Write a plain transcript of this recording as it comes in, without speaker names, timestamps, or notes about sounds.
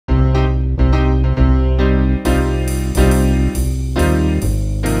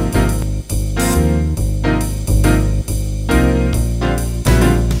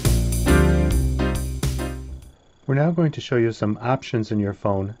now going to show you some options in your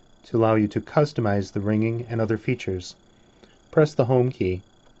phone to allow you to customize the ringing and other features. Press the Home key.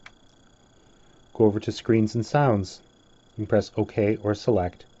 Go over to Screens and Sounds. You can press OK or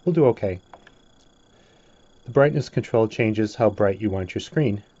Select. We'll do OK. The brightness control changes how bright you want your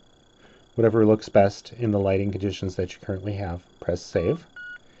screen. Whatever looks best in the lighting conditions that you currently have. Press Save.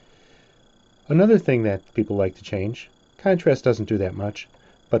 Another thing that people like to change, contrast doesn't do that much,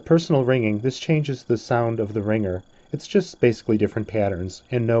 but personal ringing, this changes the sound of the ringer. It's just basically different patterns.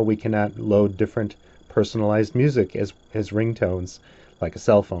 And no, we cannot load different personalized music as ringtones like a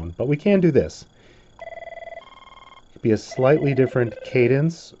cell phone, but we can do this. It could be a slightly different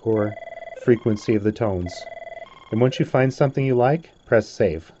cadence or frequency of the tones. And once you find something you like, press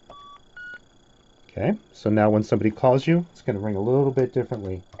Save. Okay, so now when somebody calls you, it's going to ring a little bit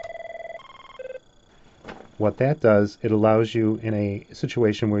differently. What that does, it allows you in a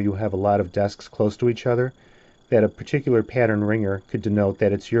situation where you have a lot of desks close to each other, that a particular pattern ringer could denote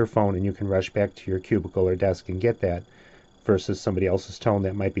that it's your phone and you can rush back to your cubicle or desk and get that, versus somebody else's tone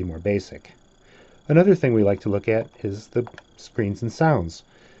that might be more basic. Another thing we like to look at is the Screens and Sounds.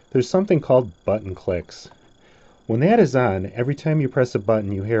 There's something called button clicks. When that is on, every time you press a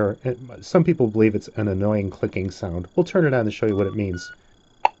button you hear, some people believe it's an annoying clicking sound. We'll turn it on to show you what it means.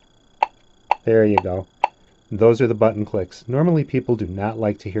 There you go. Those are the button clicks. Normally people do not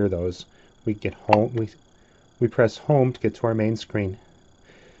like to hear those. We get home, we press Home to get to our main screen.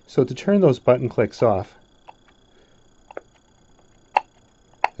 So to turn those button clicks off,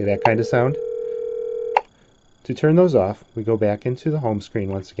 see that kind of sound? To turn those off, we go back into the home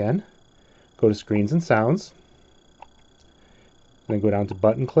screen once again, go to Screens and Sounds, then go down to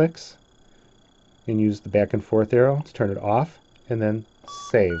button clicks, and use the back and forth arrow to turn it off, and then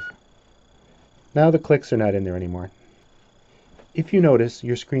Save. Now the clicks are not in there anymore. If you notice,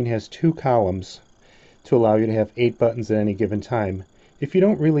 your screen has 2 columns to allow you to have 8 buttons at any given time. If you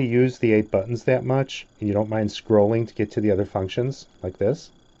don't really use the 8 buttons that much, and you don't mind scrolling to get to the other functions, like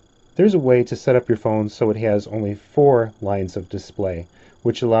this, there's a way to set up your phone so it has only 4 lines of display,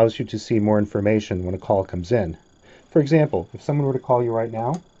 which allows you to see more information when a call comes in. For example, if someone were to call you right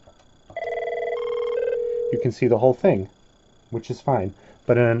now, you can see the whole thing, which is fine.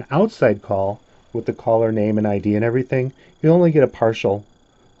 But in an outside call, with the caller name and ID and everything, you only get a partial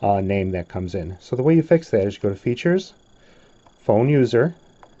name that comes in. So the way you fix that is you go to Features, Phone User,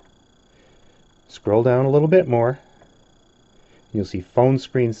 scroll down a little bit more, and you'll see Phone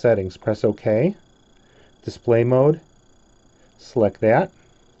Screen Settings. Press OK, Display Mode, select that,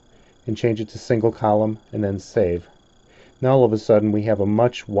 and change it to single column, and then Save. Now all of a sudden we have a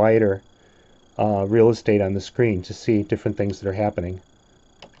much wider real estate on the screen to see different things that are happening.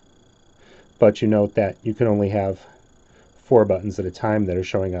 But you note that you can only have 4 buttons at a time that are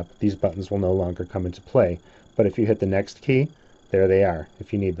showing up. These buttons will no longer come into play. But if you hit the next key, there they are,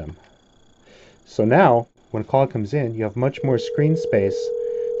 if you need them. So now, when a call comes in, you have much more screen space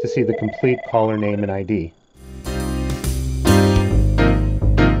to see the complete caller name and ID.